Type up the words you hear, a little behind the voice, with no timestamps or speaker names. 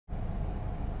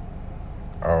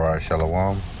All right,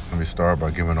 Shalom. Let me start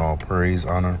by giving all praise,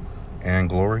 honor, and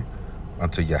glory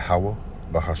unto Yahweh,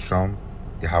 Bahasham,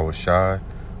 Yahweh Shai,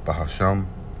 Bahasham,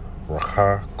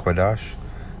 Racha, Kodash,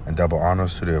 and double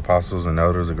honors to the apostles and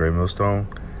elders of Great Millstone.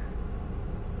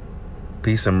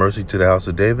 Peace and mercy to the house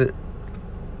of David.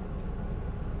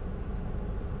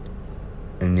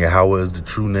 And Yahweh is the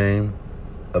true name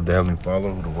of the Heavenly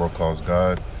Father, who the world calls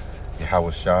God.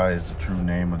 Yahweh Shai is the true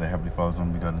name of the Heavenly Father's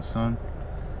only begotten Son,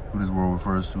 who this world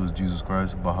refers to as Jesus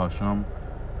Christ. Bahasham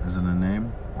is in the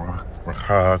name.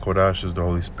 Racha Kodash is the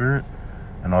Holy Spirit.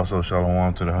 And also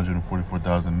Shalom to the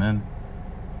 144,000 men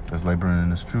that's laboring in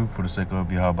this truth for the sake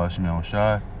of Yahweh Bashim Yahweh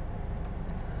Shai.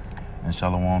 And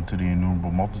Shalom to the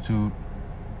innumerable multitude,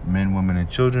 men, women, and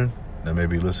children that may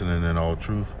be listening in all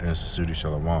truth and sincerity.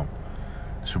 Shalom.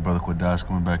 It's your brother Kodash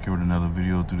coming back here with another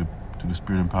video through the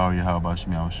Spirit and power of Yahweh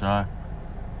Bashim Yahweh Shai.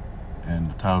 And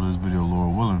the title of this video,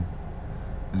 Lord willing,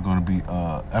 is going to be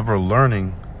ever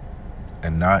learning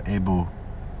and not able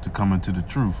to come into the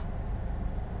truth.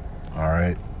 All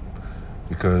right,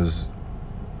 because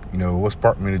what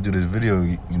sparked me to do this video,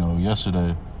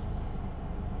 yesterday,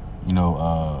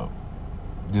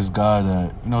 this guy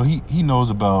that he knows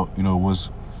about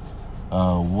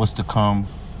what's to come,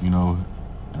 and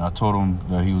I told him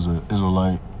that he was an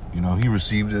Israelite. He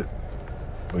received it,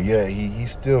 but yeah, he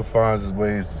still finds his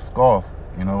ways to scoff,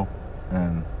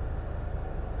 and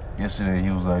yesterday he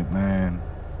was like, man,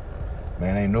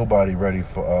 ain't nobody ready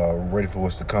for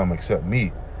what's to come except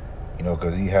me,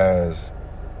 because he has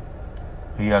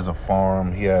a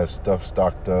farm, he has stuff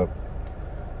stocked up,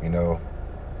 so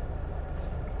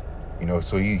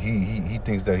he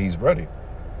thinks that he's ready,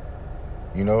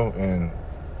 and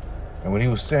when he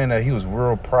was saying that, he was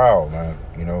real proud, man,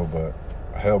 but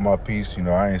I held my peace,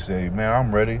 I ain't say, man,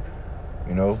 I'm ready,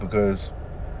 because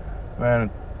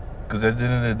at the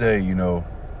end of the day,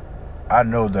 I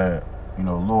know that,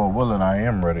 Lord willing, I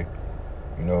am ready,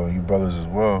 and you brothers as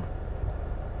well,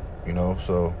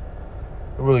 so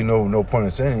I really no point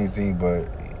in saying anything, but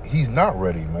he's not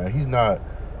ready, man.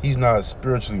 He's not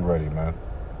spiritually ready, man.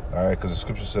 All right, because the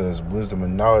scripture says wisdom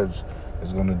and knowledge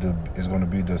is going to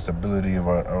be the stability of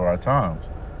our times.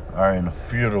 All right, and the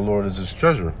fear of the Lord is his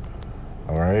treasure.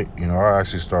 All right, I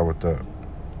actually start with that.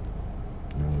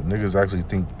 Niggas actually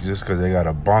think just because they got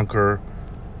a bunker,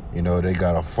 they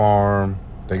got a farm,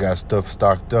 they got stuff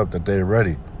stocked up, that they're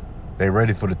ready. They're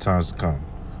ready for the times to come.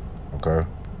 Okay?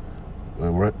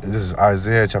 This is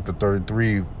Isaiah chapter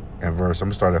 33 and verse. I'm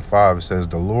going to start at 5. It says,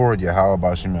 the Lord, Yahweh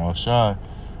Bashim Yahweh Shai,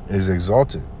 is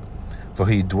exalted, for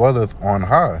he dwelleth on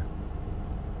high.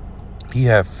 He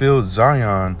hath filled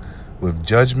Zion with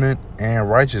judgment and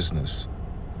righteousness.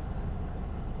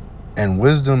 And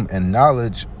wisdom and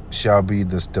knowledge shall be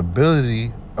the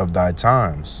stability of thy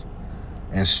times,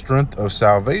 and strength of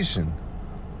salvation.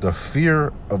 The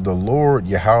fear of the Lord,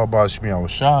 Yahweh Bashim Yahweh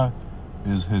Shai,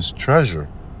 is his treasure.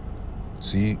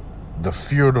 See, the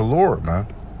fear of the Lord, man,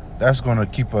 that's going to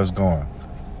keep us going.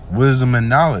 Wisdom and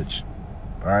knowledge,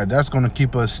 all right, that's going to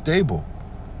keep us stable.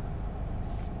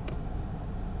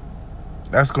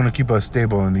 That's going to keep us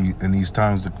stable in these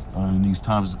times to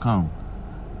come.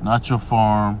 Not your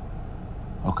farm,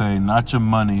 okay, not your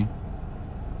money.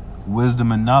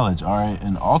 Wisdom and knowledge, all right,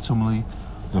 and ultimately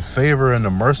the favor and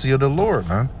the mercy of the Lord,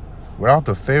 man. Without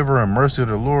the favor and mercy of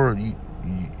the Lord,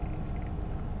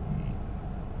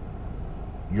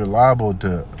 you're liable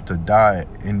to die at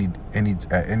any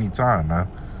time, man.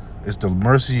 It's the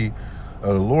mercy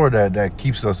of the Lord that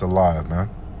keeps us alive, man.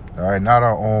 All right, not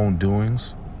our own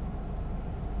doings.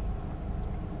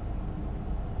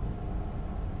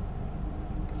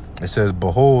 It says,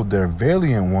 behold, their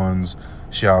valiant ones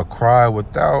shall cry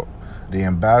without, the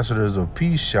ambassadors of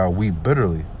peace shall weep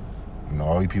bitterly.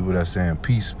 All you people that's saying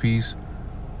peace, peace,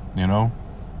 and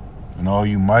all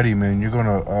you mighty men, you're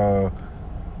gonna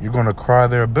cry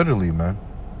there bitterly, man,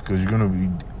 because it's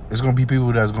gonna be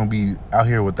people that's gonna be out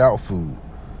here without food.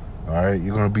 All right,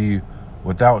 you're gonna be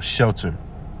without shelter.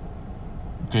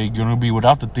 Okay, you're gonna be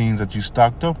without the things that you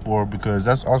stocked up for, because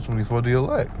that's ultimately for the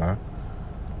elect, man.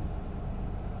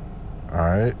 All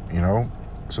right,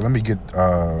 so let me get.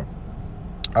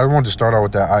 I wanted to start out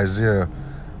with that Isaiah,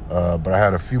 but I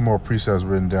had a few more precepts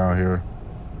written down here.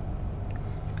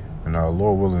 And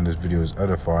Lord willing, this video is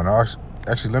edifying.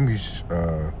 Actually, let me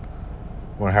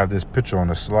want to have this picture on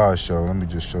the slideshow. Let me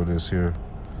just show this here.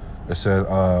 It says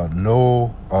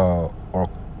Noah or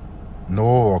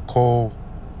Cole,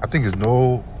 I think it's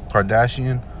Noah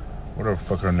Kardashian, whatever the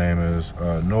fuck her name is.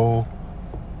 Noah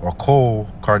or Cole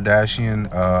Kardashian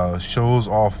shows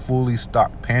off fully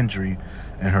stocked pantry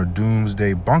in her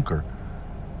doomsday bunker.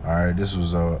 All right, this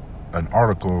was an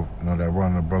article, that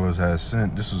one of the brothers has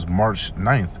sent. This was March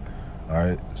 9th. All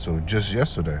right, so just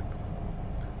yesterday.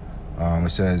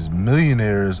 It says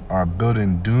millionaires are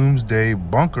building doomsday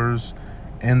bunkers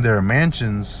in their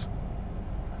mansions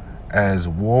as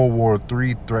World War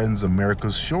III threatens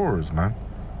America's shores, man.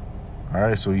 All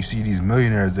right, so you see these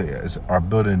millionaires that are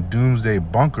building doomsday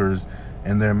bunkers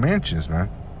in their mansions, man.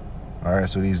 All right,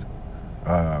 so these,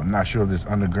 I'm not sure if this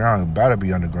underground, it better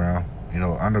be underground,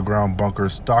 underground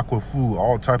bunkers stocked with food,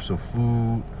 all types of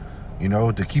food,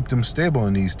 to keep them stable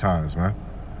in these times, man.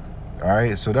 All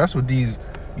right, so that's what these,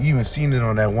 you even seen it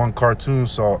on that one cartoon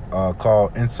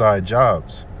called Inside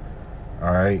Jobs.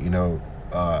 All right,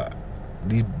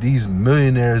 these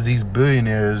millionaires, these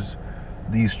billionaires,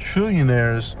 these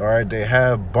trillionaires, all right, they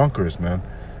have bunkers, man,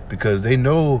 because they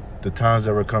know the times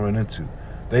that we're coming into.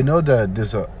 They know that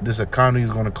this economy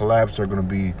is going to collapse.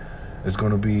 It's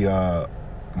going to be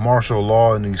martial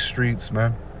law in these streets,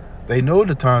 man. They know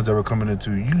the times that we're coming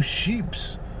into. You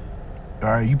sheeps, all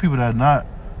right, you people that are not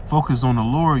focused on the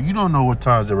Lord, you don't know what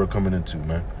times that we're coming into,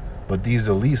 man. But these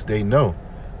elites, they know,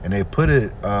 and they put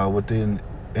it in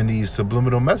these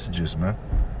subliminal messages, man.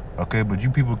 Okay, but you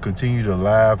people continue to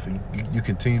laugh, you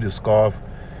continue to scoff,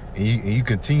 and you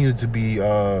continue to be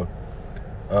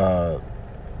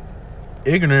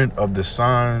ignorant of the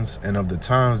signs and of the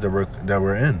times that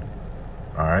we're in.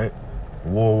 All right,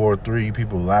 World War III, you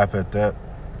people laugh at that.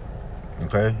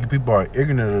 Okay, you people are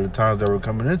ignorant of the times that we're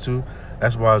coming into.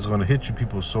 That's why it's going to hit you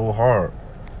people so hard.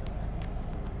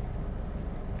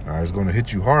 All right, it's going to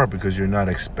hit you hard because you're not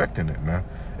expecting it, man.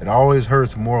 It always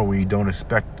hurts more when you don't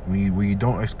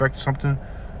expect something.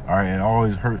 All right, it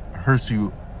always hurts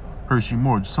you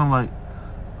more. Just something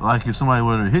like if somebody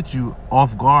were to hit you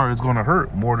off guard, it's going to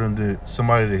hurt more than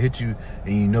somebody to hit you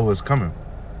and you know it's coming.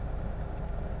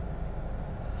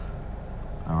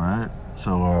 All right,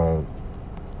 so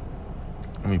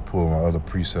let me pull my other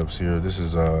precepts here. This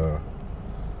is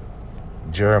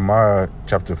Jeremiah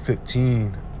chapter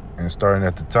 15, and starting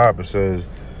at the top, it says,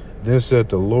 "Then said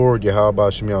the Lord Yahweh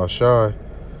Shemiel Shai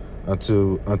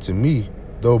unto me,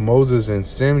 though Moses and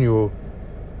Samuel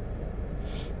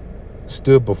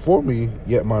stood before me,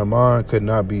 yet my mind could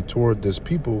not be toward this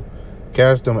people.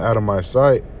 Cast them out of my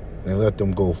sight, and let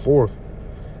them go forth.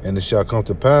 And it shall come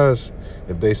to pass,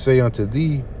 if they say unto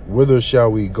thee, Whither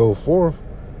shall we go forth?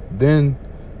 Then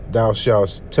thou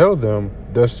shalt tell them,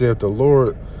 Thus saith the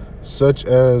Lord, such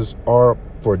as are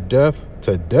for death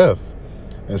to death,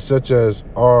 and such as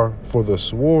are for the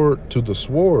sword to the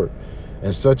sword,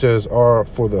 and such as are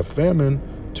for the famine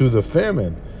to the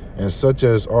famine, and such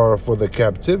as are for the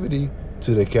captivity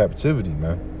to the captivity,"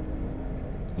 man.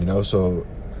 So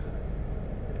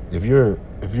if you're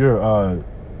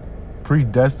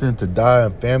predestined to die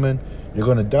in famine, you're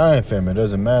going to die in famine. It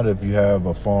doesn't matter if you have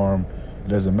a farm. It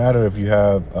doesn't matter if you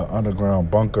have an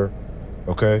underground bunker.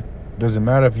 Okay? It doesn't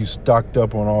matter if you stocked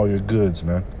up on all your goods,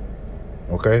 man.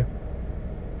 Okay?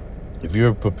 If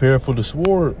you're prepared for the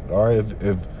sword, all right,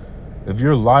 if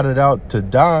you're allotted out to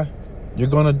die, you're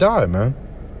going to die, man.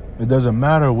 It doesn't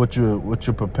matter what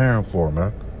you're preparing for,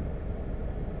 man.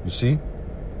 You see?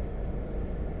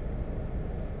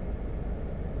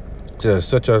 It says,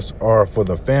 such as are for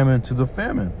the famine to the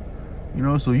famine.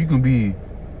 So you can be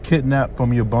kidnapped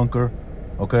from your bunker,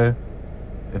 okay?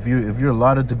 If you're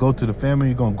allotted to go to the famine,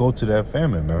 you're gonna go to that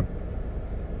famine, man.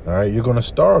 All right, you're gonna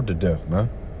starve to death, man.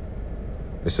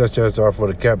 It's such as are for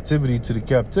the captivity to the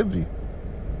captivity.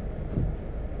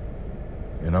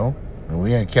 And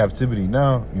we in captivity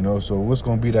now, so what's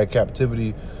gonna be that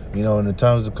captivity, in the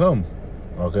times to come?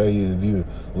 Okay, if you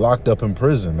locked up in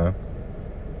prison, man.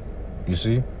 You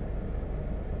see?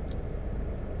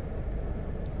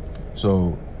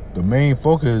 So the main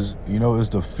focus, is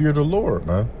to fear the Lord,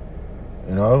 man.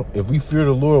 If we fear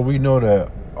the Lord, we know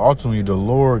that ultimately the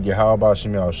Lord, Yahweh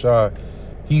Shemiel Shai,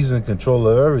 he's in control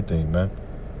of everything, man.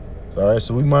 All right,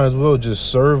 so we might as well just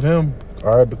serve him,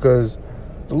 all right, because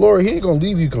the Lord, he ain't gonna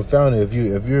leave you confounded if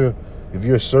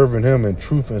you're serving him in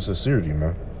truth and sincerity,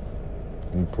 man.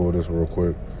 Let me pull this real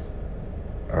quick.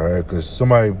 All right, because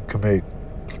somebody can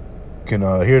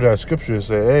hear that scripture and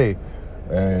say, hey,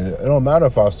 and it don't matter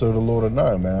if I serve the Lord or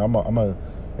not, man.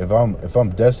 If I'm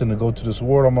destined to go to the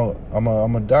sword, I'm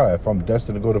gonna die. If I'm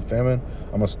destined to go to famine,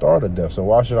 I'm gonna starve to death. So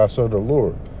why should I serve the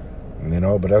Lord?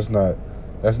 But that's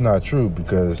not true,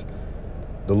 because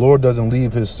the Lord doesn't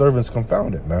leave his servants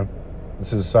confounded, man.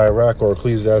 This is Sirach or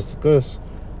Ecclesiasticus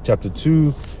chapter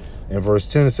 2 and verse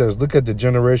 10. It says, "Look at the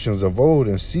generations of old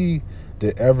and see,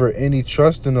 did ever any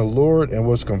trust in the Lord and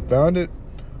was confounded?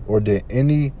 Or did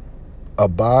any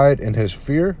abide in his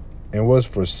fear and was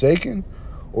forsaken?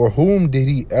 Or whom did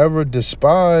he ever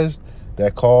despise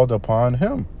that called upon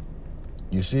him.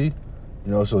 You see?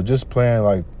 You know, so just playing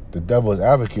like the devil's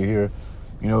advocate here,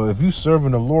 you know, if you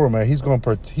serving the Lord, man, he's gonna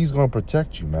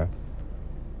protect you, man.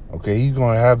 Okay, he's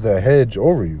gonna have that hedge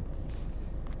over you.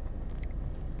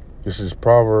 This is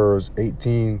Proverbs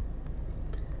 18:10.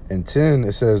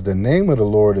 It says, the name of the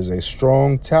Lord is a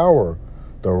strong tower.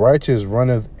 The righteous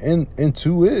runneth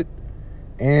into it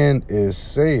and is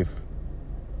safe.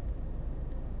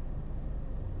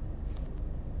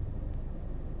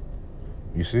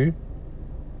 You see?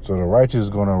 So the righteous is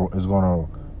gonna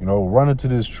you know, run into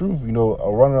this truth, you know,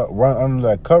 run under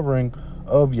that covering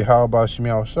of Yahweh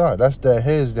Shem Shah. That's that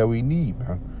hedge that we need,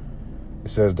 man. It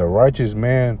says the righteous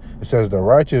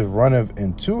runneth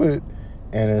into it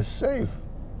and is safe.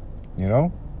 You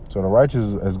know? So the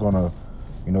righteous is gonna,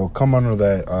 you know, come under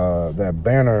that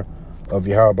banner of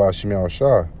Yahweh Shem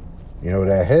Shah. You know,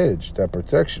 that hedge, that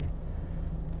protection.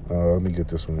 Let me get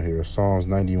this one here. Psalms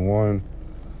 91.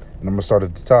 And I'm going to start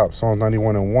at the top. Psalms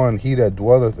 91:1. He that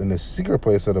dwelleth in the secret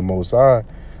place of the Most High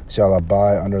shall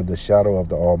abide under the shadow of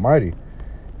the Almighty.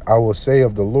 I will say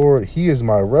of the Lord, he is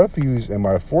my refuge and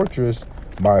my fortress,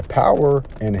 my power,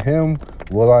 in him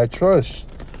will I trust.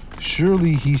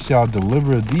 Surely he shall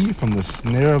deliver thee from the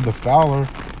snare of the fowler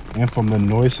and from the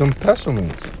noisome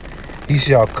pestilence. He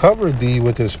shall cover thee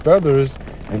with his feathers,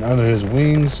 and under his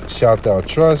wings shalt thou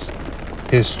trust.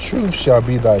 His truth shall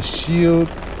be thy shield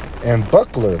and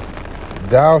buckler.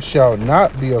 Thou shalt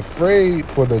not be afraid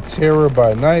for the terror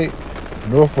by night,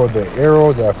 nor for the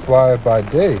arrow that flieth by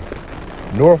day,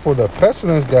 nor for the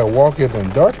pestilence that walketh in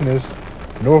darkness,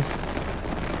 nor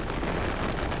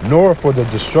for the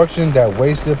destruction that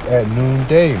wasteth at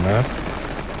noonday, man.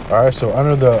 All right, so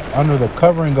under the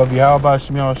covering of Yahweh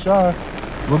Shem Shah,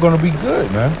 we're gonna be good,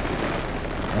 man.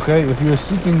 Okay, if you're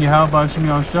seeking Yahweh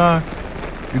Shem Shah,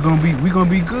 we're gonna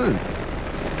be good.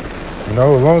 You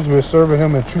know, as long as we're serving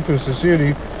him in truth and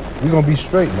sincerity, we're going to be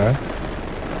straight, man.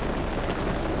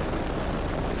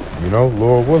 You know,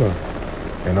 Lord willing.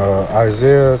 In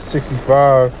Isaiah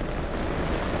 65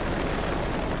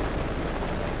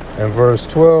 and verse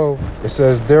 12, it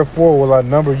says, therefore will I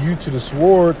number you to the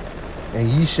sword, and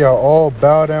ye shall all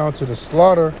bow down to the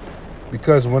slaughter,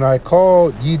 because when I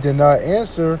called, ye did not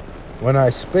answer. When I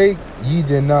spake, ye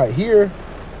did not hear,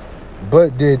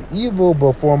 but did evil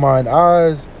before mine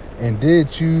eyes, and did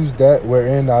choose that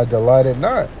wherein I delighted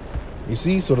not. You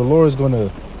see, so the Lord is going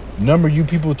to number you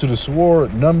people to the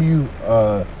sword, number you,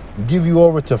 give you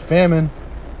over to famine,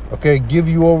 okay, give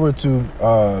you over to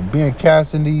being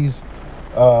cast in these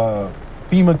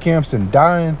FEMA camps and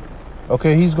dying.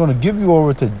 Okay, he's going to give you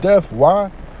over to death. Why?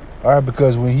 All right,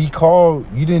 because when he called,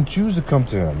 you didn't choose to come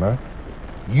to him, man.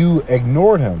 You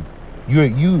ignored him. You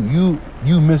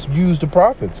misused the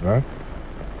prophets, man.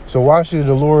 So why should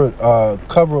the Lord have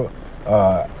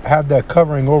that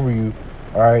covering over you?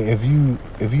 All right, if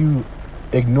you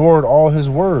ignored all his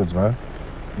words, man,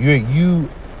 you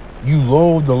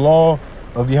loathe the law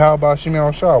of Yahweh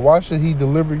Shem Shah. Why should he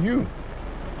deliver you?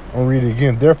 I'll read it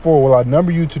again. Therefore will I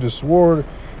number you to the sword,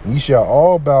 and ye shall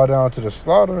all bow down to the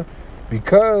slaughter,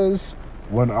 because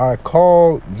when I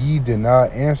called, ye did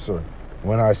not answer.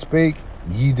 When I spake,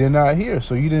 ye did not hear.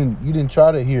 So you didn't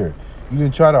try to hear. You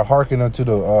didn't try to hearken unto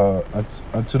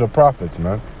the prophets,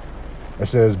 man. It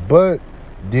says, but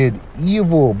did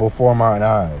evil before mine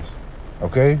eyes.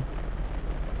 Okay?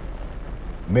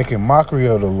 Making mockery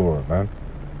of the Lord, man.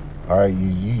 All right,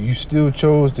 you still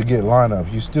chose to get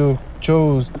lineup. You still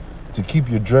chose to keep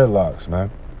your dreadlocks, man.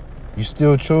 You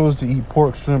still chose to eat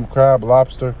pork, shrimp, crab,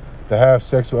 lobster, to have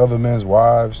sex with other men's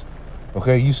wives.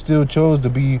 Okay, you still chose to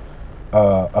be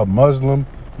a Muslim.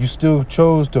 You still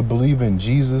chose to believe in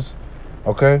Jesus.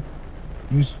 Okay,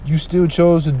 you still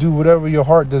chose to do whatever your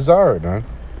heart desired, man.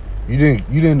 You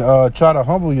didn't try to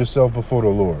humble yourself before the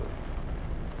Lord.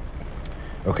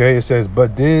 Okay, it says,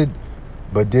 but did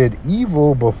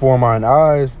evil before mine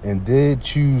eyes, and did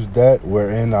choose that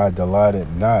wherein I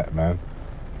delighted not, man.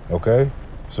 Okay,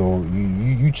 so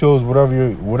you chose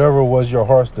whatever was your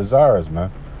heart's desires,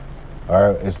 man.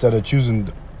 All right, instead of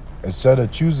choosing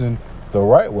the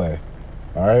right way,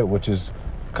 all right, which is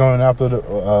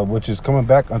coming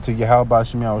back unto Yahweh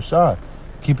Shem Shah,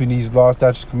 keeping these laws,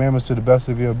 statutes, commandments to the best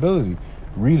of your ability,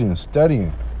 reading,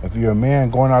 studying. If you're a man,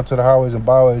 going out to the highways and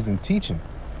byways and teaching.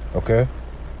 Okay.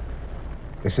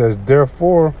 It says,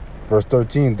 therefore, verse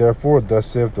 13, therefore, thus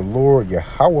saith the Lord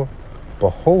Yahweh,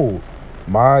 behold,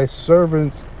 my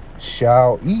servants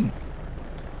shall eat,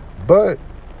 but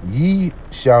ye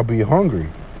shall be hungry.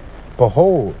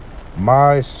 Behold,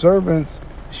 my servants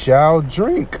shall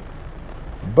drink,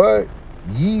 but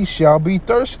ye shall be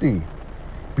thirsty.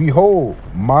 Behold,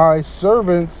 my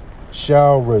servants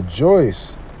shall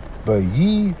rejoice, but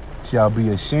ye shall be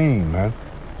ashamed, man.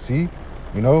 See,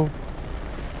 you know,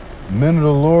 men of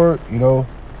the Lord, you know,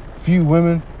 few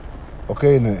women,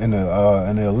 okay, and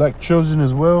the elect children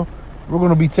as well. We're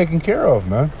gonna be taken care of,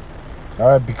 man. All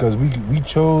right, because we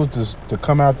chose to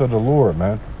come after the Lord,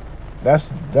 man.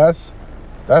 That's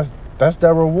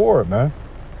that reward, man.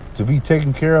 To be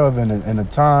taken care of in a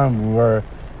time where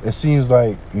it seems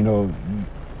like, you know,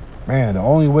 man, the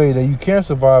only way that you can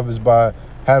survive is by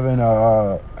having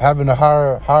a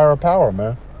higher power,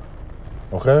 man.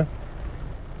 Okay?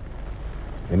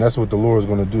 And that's what the Lord's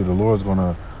going to do. The Lord's going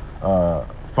to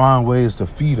find ways to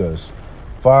feed us,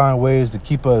 find ways to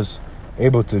keep us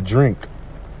able to drink.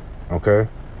 Okay?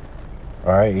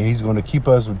 All right? And he's going to keep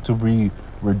us to be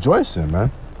rejoicing,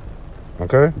 man.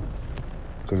 Okay?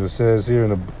 Because it says here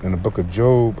in the book of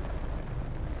Job,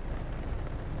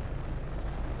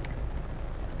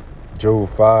 Job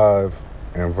 5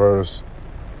 and verse,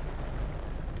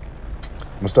 I'm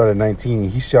going to start at 19.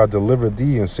 He shall deliver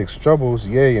thee in 6 troubles,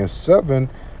 yea, in 7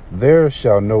 there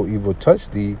shall no evil touch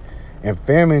thee. In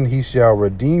famine he shall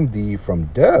redeem thee from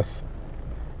death,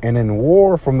 and in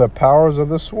war from the powers of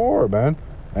the sword, man.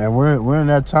 And we're in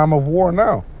that time of war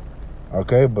now.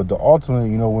 Okay, but the ultimate,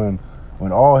 you know,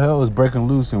 when all hell is breaking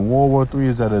loose and World War III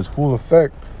is at its full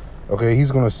effect, okay,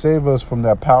 he's going to save us from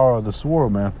that power of the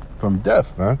sword, man, from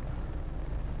death, man.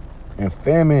 In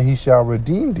famine he shall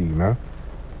redeem thee, man.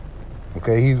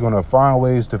 Okay, he's going to find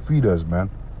ways to feed us, man.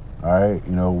 All right,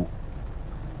 you know,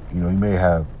 you may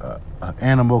have an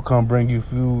animal come bring you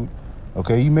food.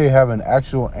 Okay, you may have an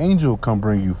actual angel come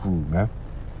bring you food, man.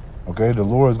 Okay, the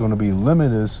Lord is going to be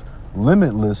limitless,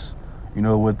 you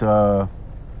know, with the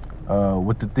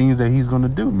things that he's going to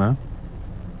do, man.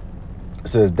 It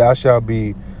says, thou shalt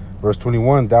be, verse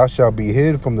 21, thou shalt be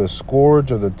hid from the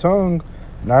scourge of the tongue,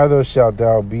 neither shalt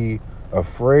thou be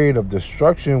afraid of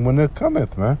destruction when it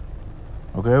cometh, man.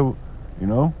 Okay, you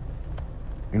know,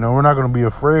 we're not going to be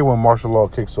afraid when martial law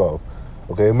kicks off.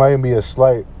 Okay, it might be a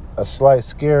slight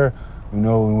scare, you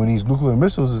know, when these nuclear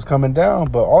missiles is coming down,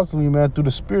 but ultimately, man, through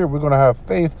the Spirit, we're going to have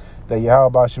faith that Yahweh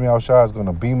Bashim Yahushua is going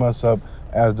to beam us up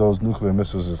as those nuclear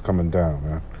missiles is coming down,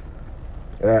 man.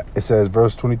 It says,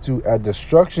 verse 22, at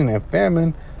destruction and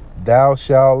famine, thou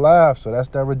shalt laugh. So that's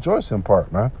that rejoicing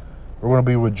part, man. We're going to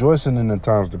be rejoicing in the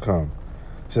times to come.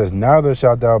 It says, neither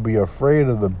shalt thou be afraid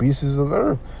of the beasts of the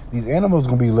earth. These animals are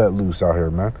going to be let loose out here,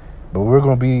 man. But we're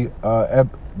going to be,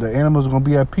 the animals are going to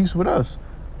be at peace with us.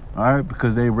 All right,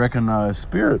 because they recognize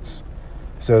spirits.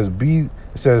 It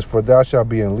says, for thou shalt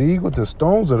be in league with the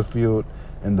stones of the field,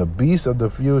 and the beasts of the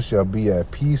field shall be at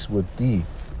peace with thee.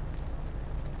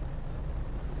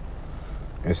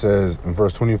 It says in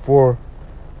verse 24,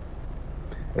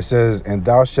 it says, and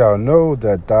thou shalt know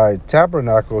that thy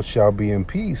tabernacle shall be in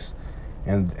peace,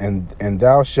 and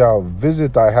thou shalt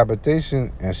visit thy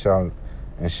habitation and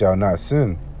shall not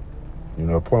sin. You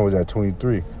know, the point was at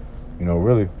 23. You know,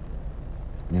 really.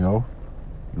 You know,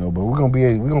 but we're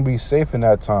gonna be safe in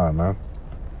that time, man.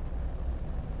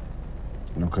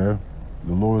 Okay,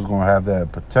 the Lord's gonna have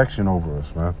that protection over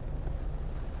us, man.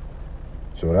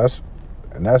 So that's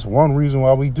one reason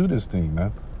why we do this thing,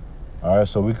 man. All right,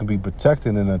 so we can be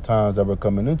protected in the times that we're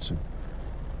coming into.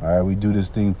 All right, we do this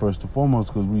thing first and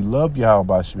foremost because we love Yahweh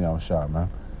Bashim Yahushua, man,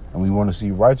 and we want to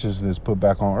see righteousness put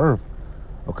back on earth.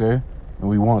 Okay, and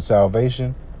we want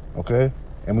salvation. Okay.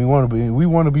 And we want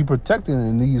to be protected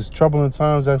in these troubling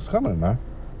times that's coming, man.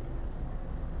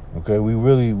 Okay,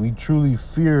 we truly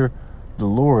fear the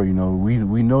Lord. You know,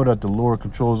 we know that the Lord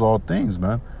controls all things,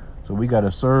 man. So we got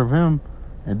to serve him,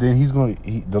 and then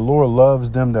the Lord loves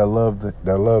them that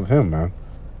love him, man.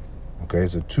 Okay,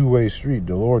 it's a two-way street.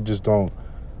 The Lord just don't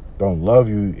love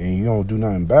you and you don't do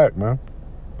nothing back, man.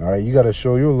 All right, you got to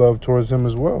show your love towards him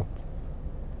as well.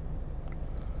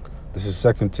 This is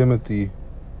 2 Timothy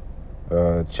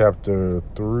chapter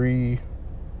 3, and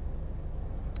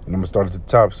I'm gonna start at the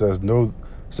top.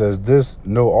 Says this,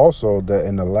 know also that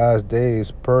in the last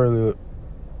days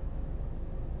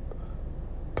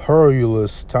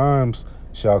perilous times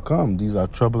shall come. These are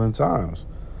troubling times.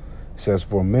 It says,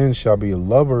 for men shall be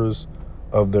lovers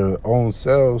of their own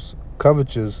selves,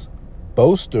 covetous,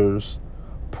 boasters,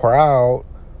 proud,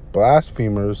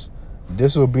 blasphemers,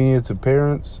 disobedient to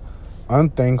parents,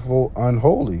 unthankful,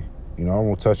 unholy. You know, I'm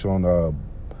going to touch on,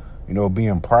 you know,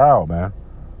 being proud, man.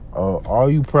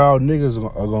 All you proud niggas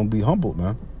are going to be humbled,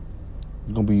 man.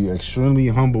 You're going to be extremely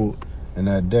humbled in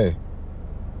that day.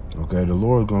 Okay, the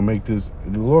Lord going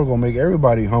to make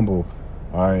everybody humble,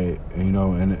 all right, you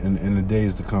know, in the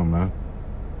days to come, man.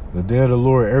 The day of the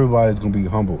Lord, everybody's going to be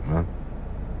humbled, man.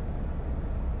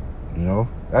 You know,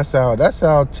 that's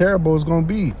how terrible it's going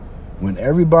to be. when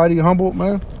everybody humbled,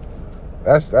 man,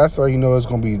 that's how you know it's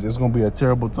gonna be a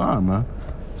terrible time, man.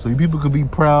 So you people could be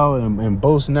proud and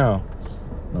boast now.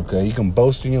 Okay, you can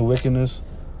boast in your wickedness.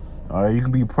 All right, you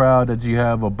can be proud that you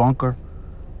have a bunker,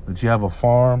 that you have a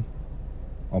farm,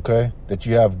 okay, that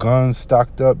you have guns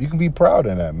stocked up. You can be proud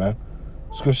in that, man.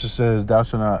 Scripture says, "Thou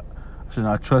shalt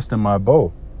not trust in my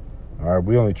bow." All right,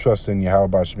 we only trust in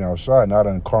Yahweh Shema Shai, not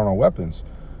in carnal weapons.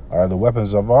 All right, the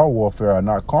weapons of our warfare are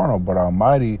not carnal, but are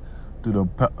mighty through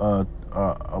but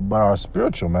are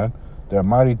spiritual, man. They're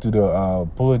mighty through the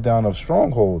pulling down of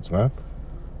strongholds, man.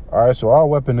 All right, so our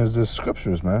weapon is the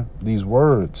scriptures, man. These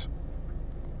words.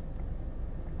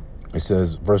 It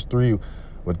says, verse 3,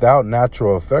 without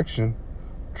natural affection,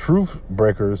 truce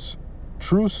breakers,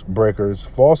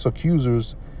 false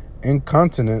accusers,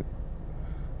 incontinent,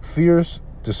 fierce,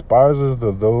 despisers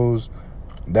of those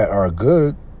that are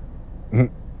good. You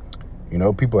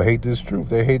know, people hate this truth.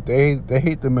 They hate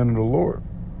the men of the Lord.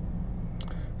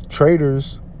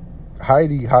 Traitors,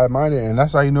 high-minded, and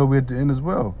that's how you know we're at the end as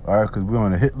well. All right, because we're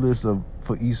on a hit list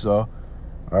for Esau.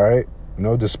 All right, you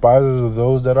know, despisers of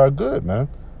those that are good, man.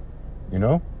 You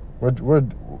know, we're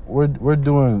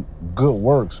doing good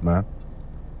works, man.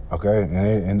 Okay,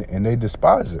 and they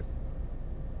despise it.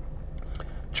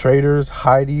 Traitors,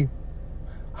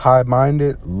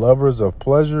 high-minded, lovers of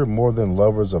pleasure more than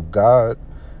lovers of God,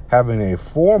 having a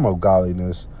form of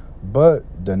godliness,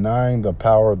 but denying the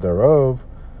power thereof.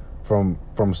 From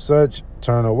such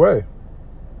turn away.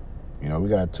 You know, we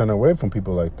gotta turn away from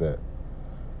people like that.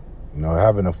 You know,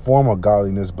 having a form of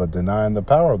godliness, but denying the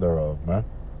power thereof, man.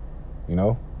 You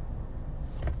know.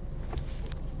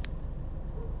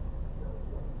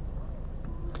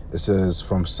 It says,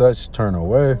 from such turn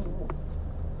away.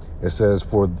 It says,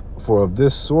 for of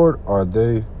this sort are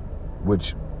they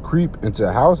which creep into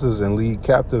houses and lead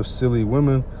captive silly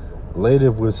women,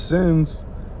 laden with sins,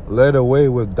 led away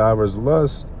with divers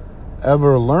lusts,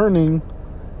 ever learning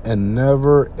and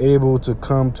never able to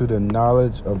come to the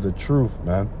knowledge of the truth,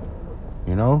 man.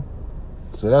 You know?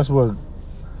 So that's what,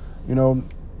 you know,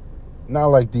 not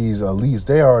like these elites,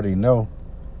 they already know,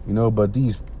 you know, but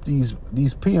these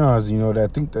peons, you know,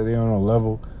 that think that they're on a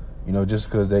level, you know, just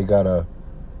because they got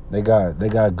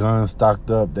guns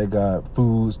stocked up, they got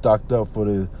food stocked up for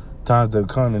the times that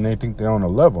come, and they think they're on a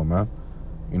level, man.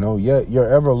 You know, yet you're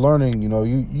ever learning, you know,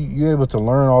 you're able to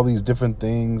learn all these different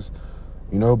things,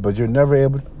 you know, but you're never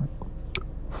able,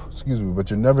 but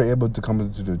you're never able to come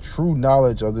into the true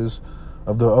knowledge of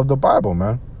the Bible,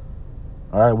 man.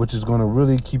 All right, which is going to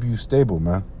really keep you stable,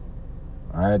 man.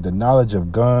 All right, the knowledge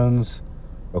of guns,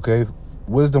 okay?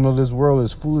 Wisdom of this world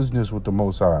is foolishness with the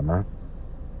Most High, man.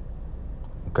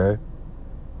 Okay?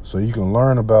 So you can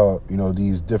learn about, you know,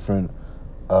 these different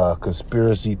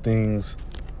conspiracy things,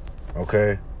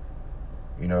 okay?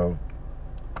 You know,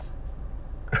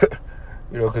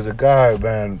 you know, because a guy,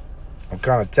 man, I'm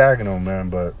kind of tagging him, man,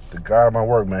 but the guy at my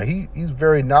work, man, he's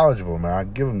very knowledgeable, man. I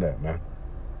give him that, man.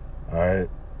 All right?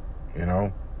 You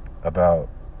know, about,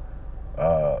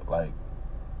 like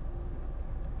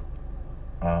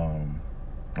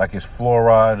it's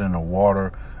fluoride in the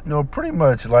water, you know, pretty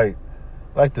much like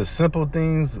the simple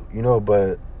things, you know,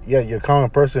 but yeah, your common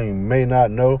person, you may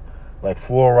not know, like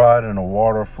fluoride in the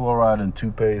water, fluoride in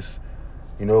toothpaste,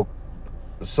 you know,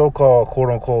 so-called,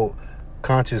 quote-unquote,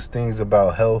 conscious things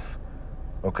about health,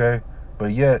 okay?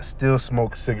 But yet still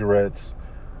smoke cigarettes,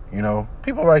 you know?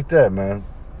 People like that, man.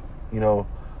 You know,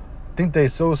 think they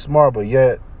so smart, but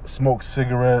yet smoke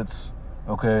cigarettes,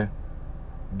 okay?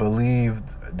 Believe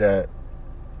that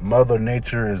Mother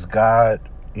Nature is God,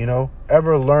 you know?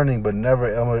 Ever learning, but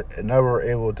never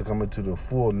able to come into the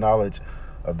full knowledge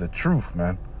of the truth,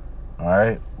 man. All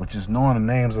right? Which is knowing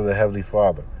the names of the Heavenly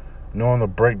Father. Knowing the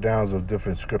breakdowns of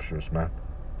different scriptures, man.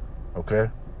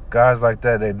 Okay? Guys like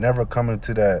that, they never come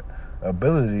into that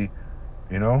ability,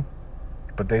 you know?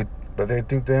 But they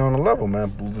think they're on a level,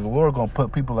 man. The Lord gonna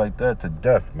put people like that to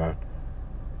death, man.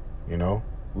 You know?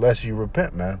 Lest you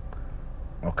repent, man.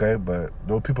 Okay? But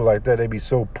those people like that, they be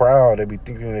so proud, they be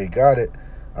thinking they got it.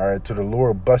 All right? Till the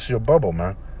Lord bust your bubble,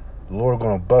 man. The Lord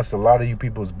gonna bust a lot of you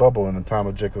people's bubble in the time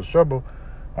of Jacob's trouble.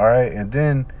 All right? And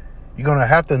then you're going to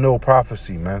have to know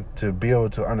prophecy, man, to be able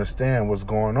to understand what's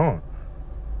going on.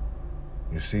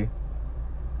 You see?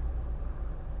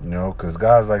 You know, because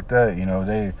guys like that, you know,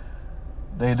 they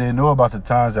know about the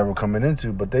times that we're coming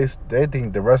into, but they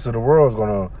think the rest of the world is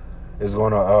gonna,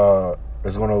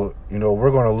 you know,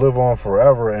 we're gonna live on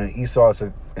forever in Esau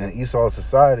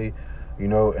society, you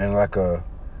know, and like a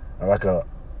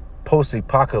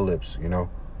post-apocalypse, you know.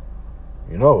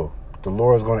 You know, the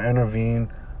Lord is gonna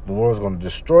intervene. The Lord is going to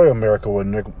destroy America with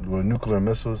nuclear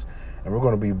missiles, and we're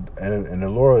going to be, and the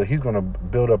Lord, he's going to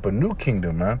build up a new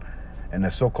kingdom, man. And the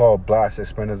so-called blacks,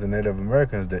 Hispanics, and Native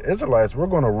Americans, the Israelites, we're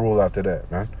going to rule after that,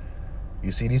 man.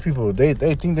 You see, these people, they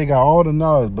think they got all the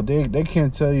knowledge, but they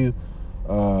can't tell you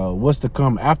what's to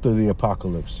come after the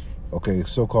apocalypse, okay,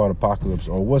 so-called apocalypse,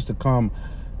 or what's to come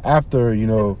after, you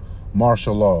know,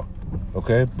 martial law,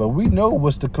 okay? But we know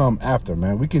what's to come after,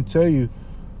 man. We can tell you,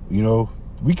 you know,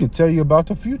 we can tell you about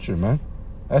the future, man.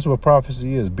 That's what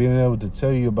prophecy is, being able to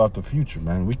tell you about the future,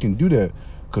 man. We can do that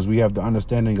because we have the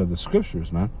understanding of the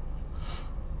scriptures, man.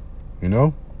 You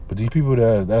know? But these people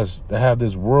that have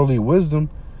this worldly wisdom,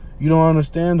 you don't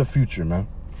understand the future, man.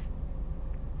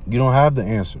 You don't have the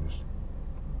answers.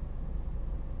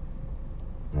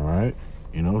 All right?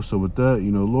 You know, so with that,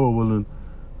 you know, Lord willing,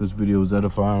 this video is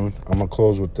edifying. I'm going to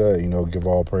close with that, you know, give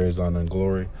all praise, honor, and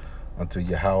glory unto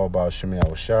Yahweh, Ba'ashem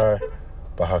Yahushai,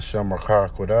 Ba'ashem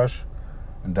Rakah Kodash,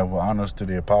 and double honors to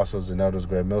the apostles and elders,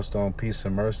 great millstone, peace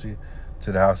and mercy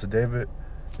to the house of David.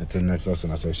 Until the next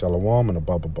lesson, I say shalom and a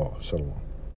baba. Shalom.